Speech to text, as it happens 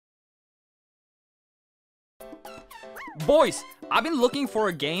Boys, I've been looking for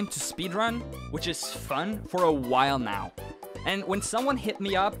a game to speedrun, which is fun, for a while now. And when someone hit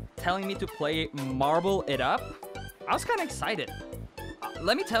me up telling me to play Marble It Up, I was kind of excited.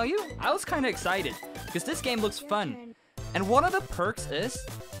 Let me tell you, I was kind of excited, because this game looks fun. And one of the perks is,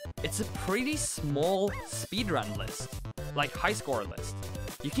 it's a pretty small speedrun list, like high score list.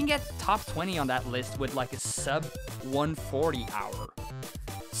 You can get top 20 on that list with like a sub 140 hour.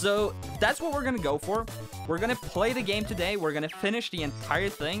 So that's what we're gonna go for. We're gonna play the game today, we're gonna finish the entire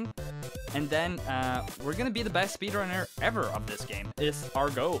thing, and then we're gonna be the best speedrunner ever of this game, is our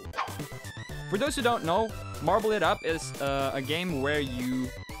goal. For those who don't know, Marble It Up is a game where you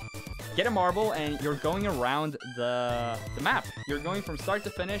get a marble and you're going around the map. You're going from start to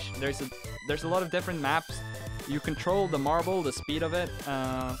finish. There's a lot of different maps. You control the marble, the speed of it,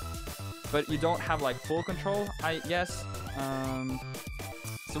 but you don't have like full control, I guess.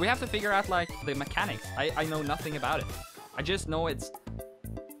 So we have to figure out like the mechanics. I know nothing about it. I just know it's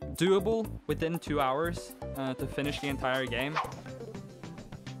doable within 2 hours to finish the entire game.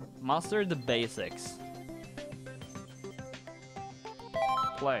 Master the basics.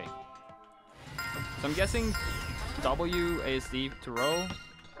 Play. So I'm guessing WASD to roll.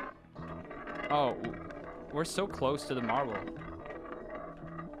 Oh, we're so close to the marble.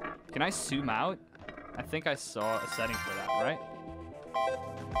 Can I zoom out? I think I saw a setting for that, right?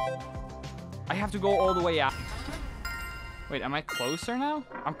 I have to go all the way out. Wait, am I closer now?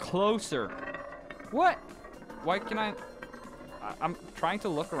 I'm closer. What? Why can I'm trying to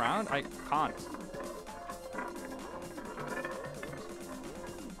look around. I can't.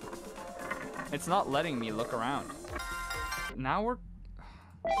 It's not letting me look around. Now we're...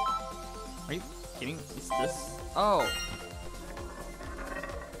 Are you kidding? Is this... Oh.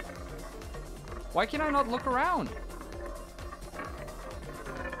 Why can I not look around?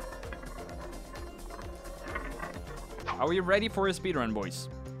 Are we ready for a speedrun, boys?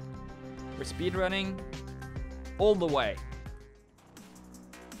 We're speedrunning all the way.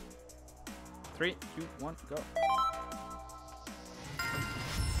 3, 2, 1, go.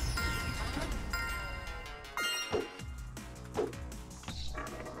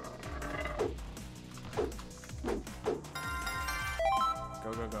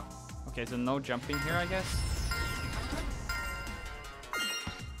 Go, go, go. Okay, so no jumping here, I guess.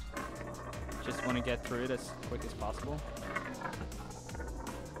 Just want to get through it as quick as possible.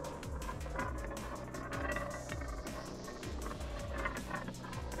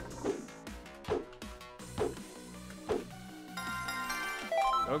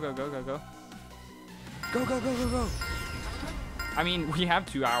 Go, go, go, go, go. Go, go, go, go, go. I mean, we have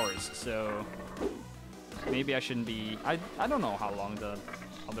 2 hours, so maybe I shouldn't be... I don't know how long the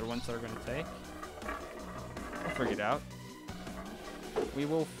other ones are going to take. We'll figure it out. We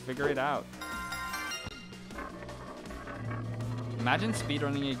will figure it out. Imagine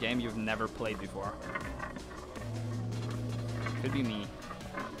speedrunning a game you've never played before. Could be me.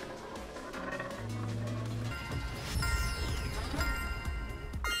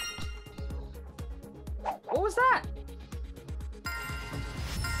 What was that?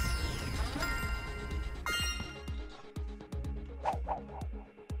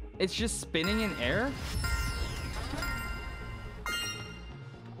 It's just spinning in air?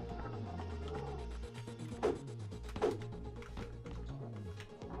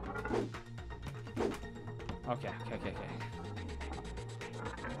 Okay, okay, okay, okay.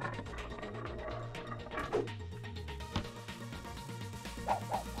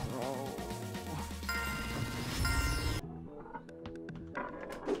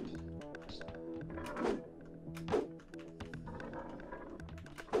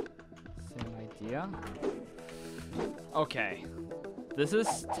 Same idea. Okay. This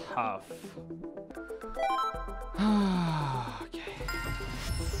is tough. Okay.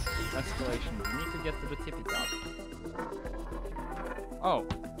 Escalation. We need to get to the tippy top. Oh.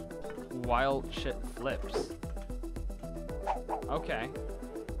 Wild shit flips. Okay.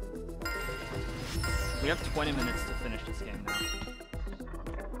 We have 20 minutes to finish this game now.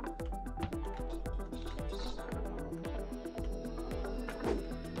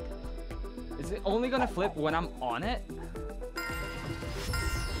 Is it only gonna flip when I'm on it?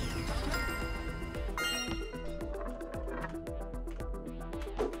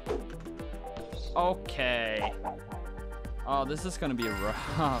 Okay. Oh, this is gonna be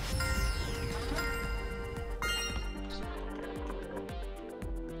rough.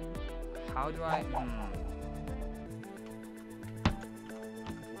 How do I...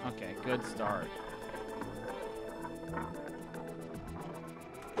 Okay, good start.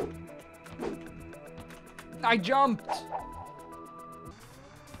 I jumped!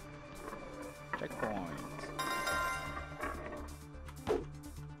 Checkpoint.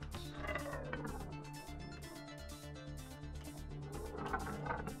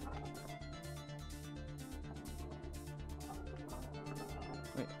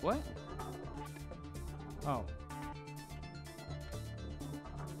 Wait, what? Oh.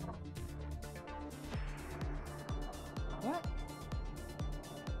 What?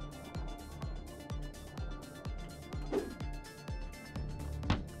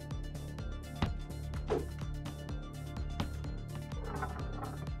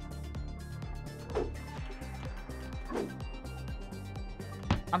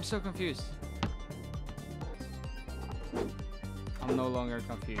 I'm so confused. I'm no longer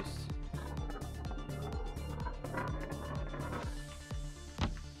confused.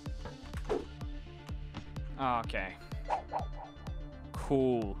 Okay.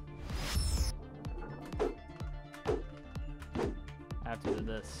 Cool. I have to do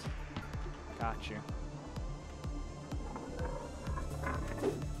this. Got you.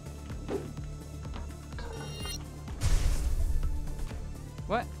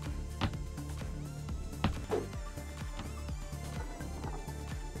 What?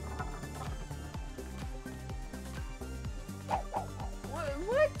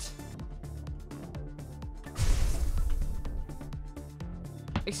 What?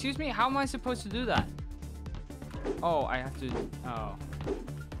 Excuse me, how am I supposed to do that? Oh, I have to. Oh.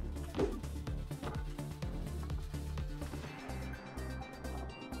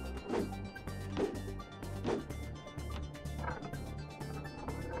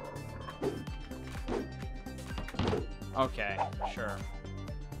 Okay, sure.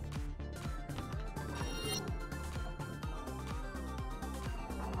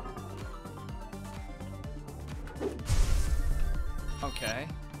 Okay.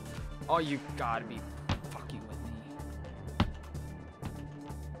 Oh, you gotta be fucking with me.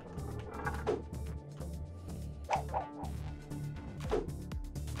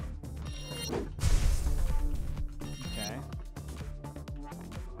 Okay.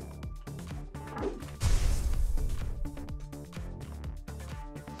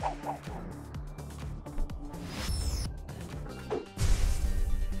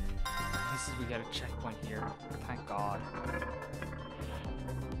 We got a checkpoint here. Thank God.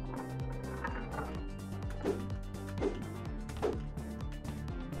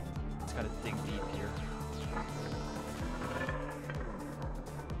 It's gotta dig deep here.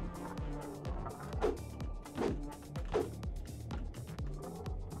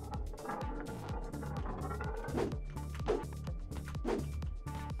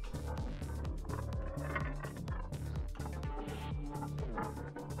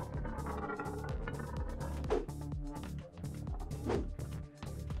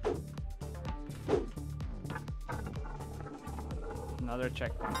 Another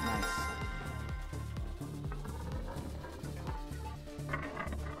checkpoint, nice.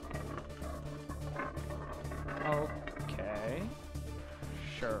 Okay.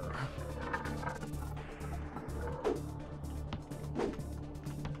 Sure.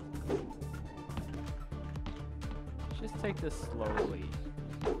 Just take this slowly.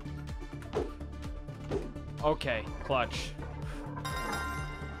 Okay, clutch.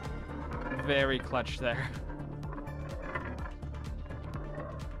 Very clutch there.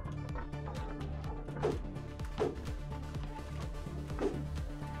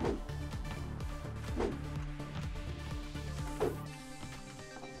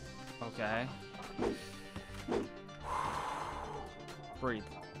 Okay. Breathe.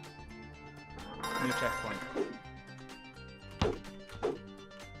 New checkpoint.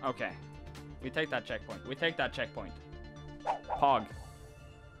 Okay. We take that checkpoint. We take that checkpoint. Pog.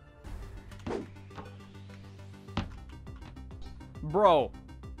 Bro,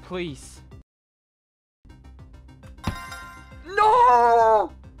 please.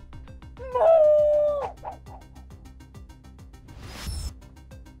 No! No!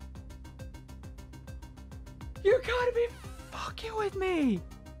 You gotta be fucking with me!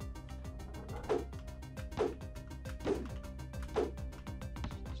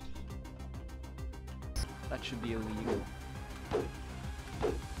 That should be illegal.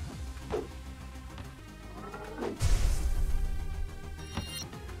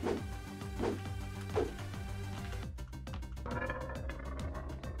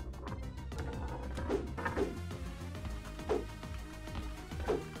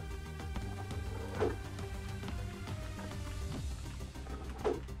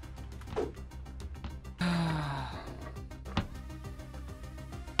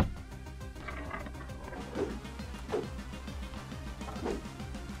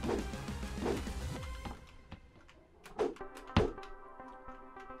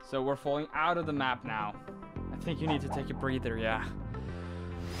 So we're falling out of the map now. I think you need to take a breather, yeah.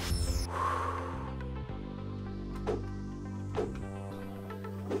 I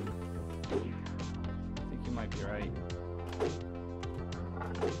think you might be right.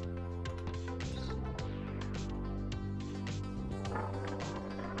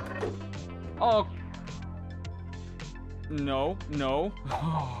 Oh. No, no.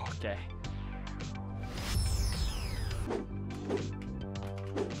 Oh, okay.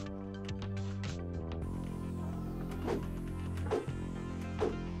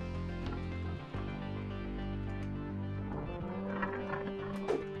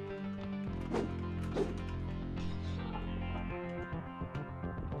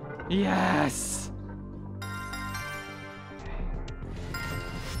 Yes!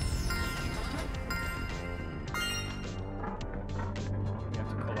 We have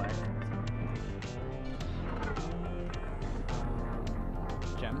to collect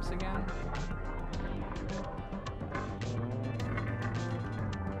gems again.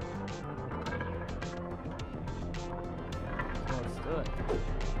 Let's do it.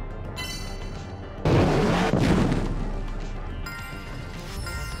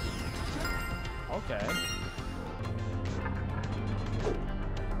 Okay.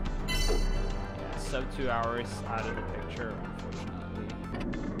 Yeah, so 2 hours out of the picture, unfortunately.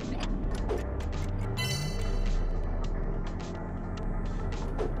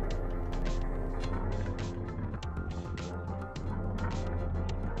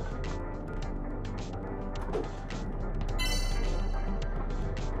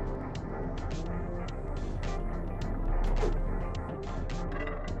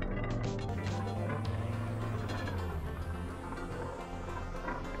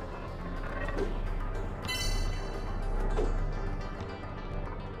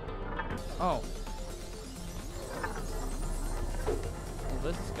 Oh. Well,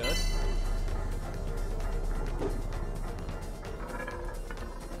 this is good.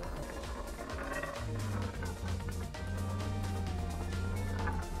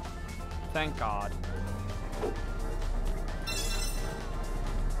 Thank God.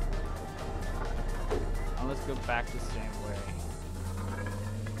 Now let's go back the same way.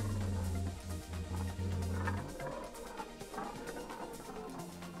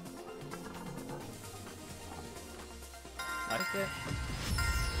 Like it.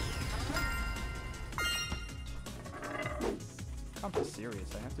 I'm just serious.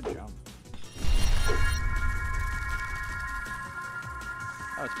 I have to jump.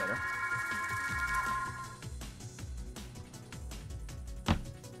 Oh, it's better.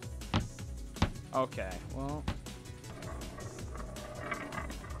 Okay, well.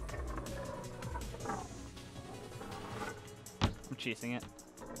 I'm cheesing it.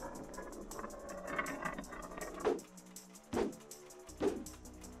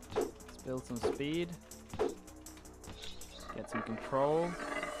 Let's build some speed. Get some control.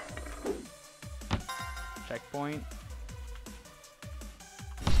 Checkpoint.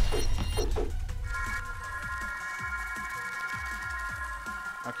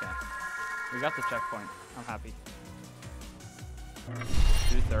 Okay. We got the checkpoint. I'm happy.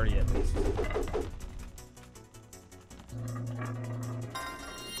 2:30 at least.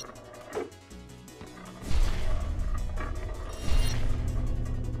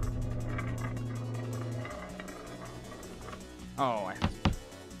 Oh,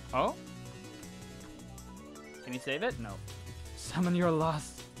 oh? Can you save it? No. Summon your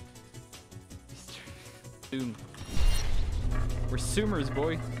loss. Zoom. We're Zoomers,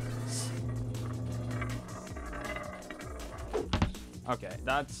 boy. Okay,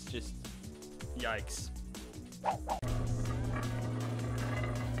 that's just yikes. I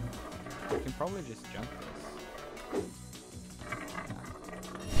can probably just jump this.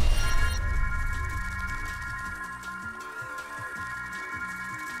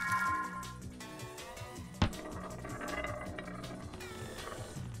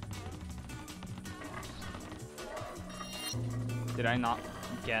 Did I not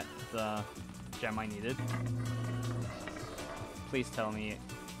get the gem I needed? Please tell me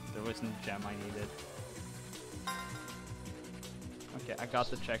there wasn't a gem I needed. Okay, I got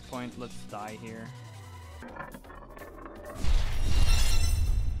the checkpoint. Let's die here.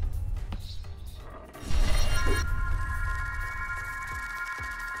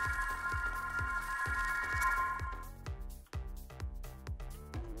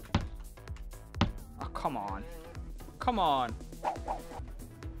 Oh, come on. Come on.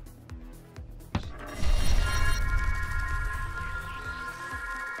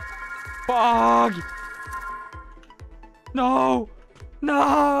 Fog! No!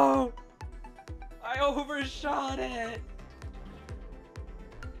 No! I overshot it!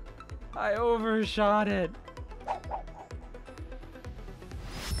 I overshot it!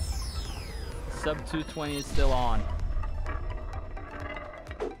 Sub 220 is still on.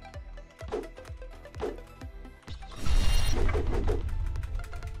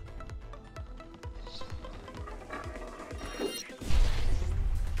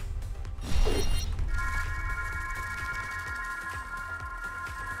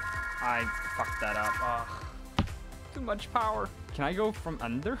 I fucked that up. Ugh. Too much power. Can I go from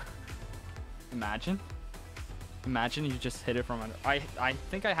under? Imagine. Imagine you just hit it from under. I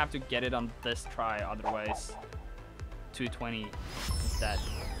think I have to get it on this try, otherwise 220 instead.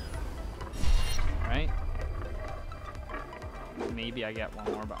 Right? Maybe I get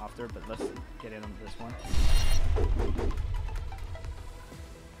one more but after, but let's get it on this one.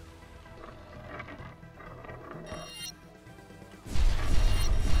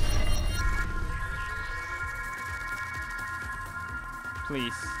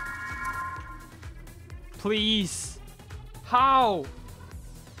 Please. Please. How?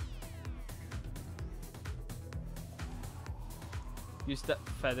 Use that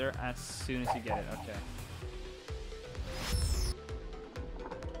feather as soon as you get it. Okay.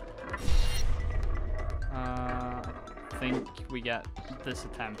 I think we get this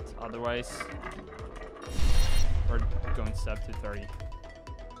attempt. Otherwise, we're going sub to 30.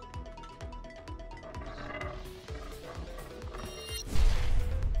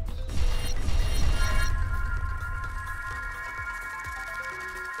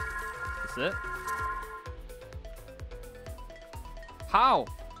 It? How?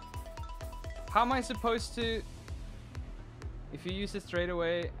 How am I supposed to? If you use it straight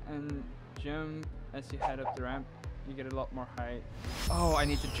away and jump as you head up the ramp, you get a lot more height. Oh, I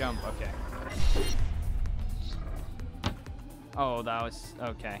need to jump. Okay. Oh, that was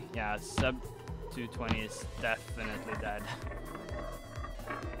okay. Yeah, sub 220 is definitely dead.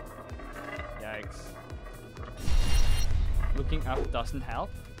 Yikes. Looking up doesn't help.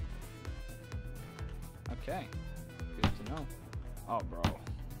 Okay, good to know. Oh, bro.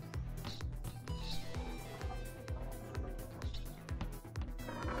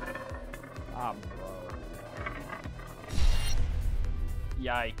 Ah, bro.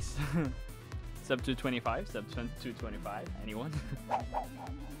 Yikes. Sub 225, sub 225, anyone?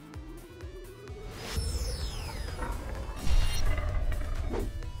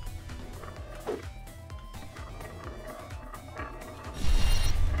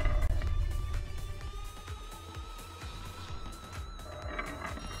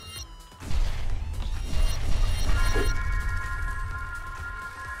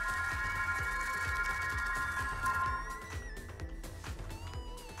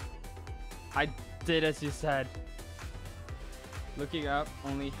 I did as you said. Looking up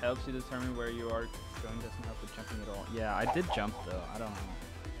only helps you determine where you are going, doesn't help with jumping at all. Yeah, I did jump though. I don't know.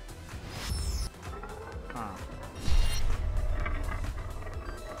 Huh.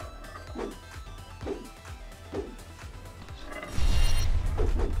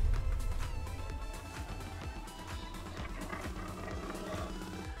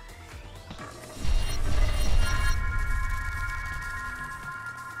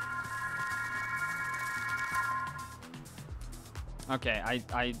 Okay,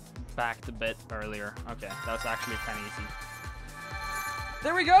 I backed a bit earlier. Okay, that was actually kind of easy.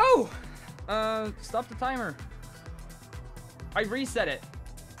 There we go! Stop the timer. I reset it.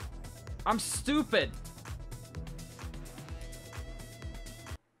 I'm stupid.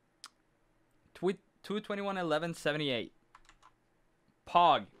 221.11.78.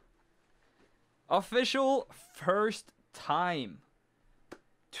 Pog. Official first time.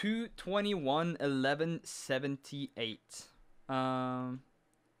 221.11.78.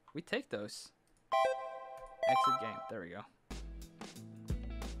 We take those. Exit game. There we go.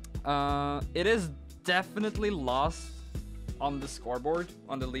 It is definitely lost on the scoreboard,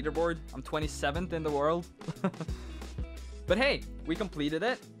 on the leaderboard. I'm 27th in the world. But hey, we completed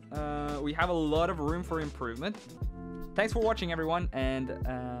it. We have a lot of room for improvement. Thanks for watching, everyone, and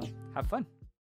have fun.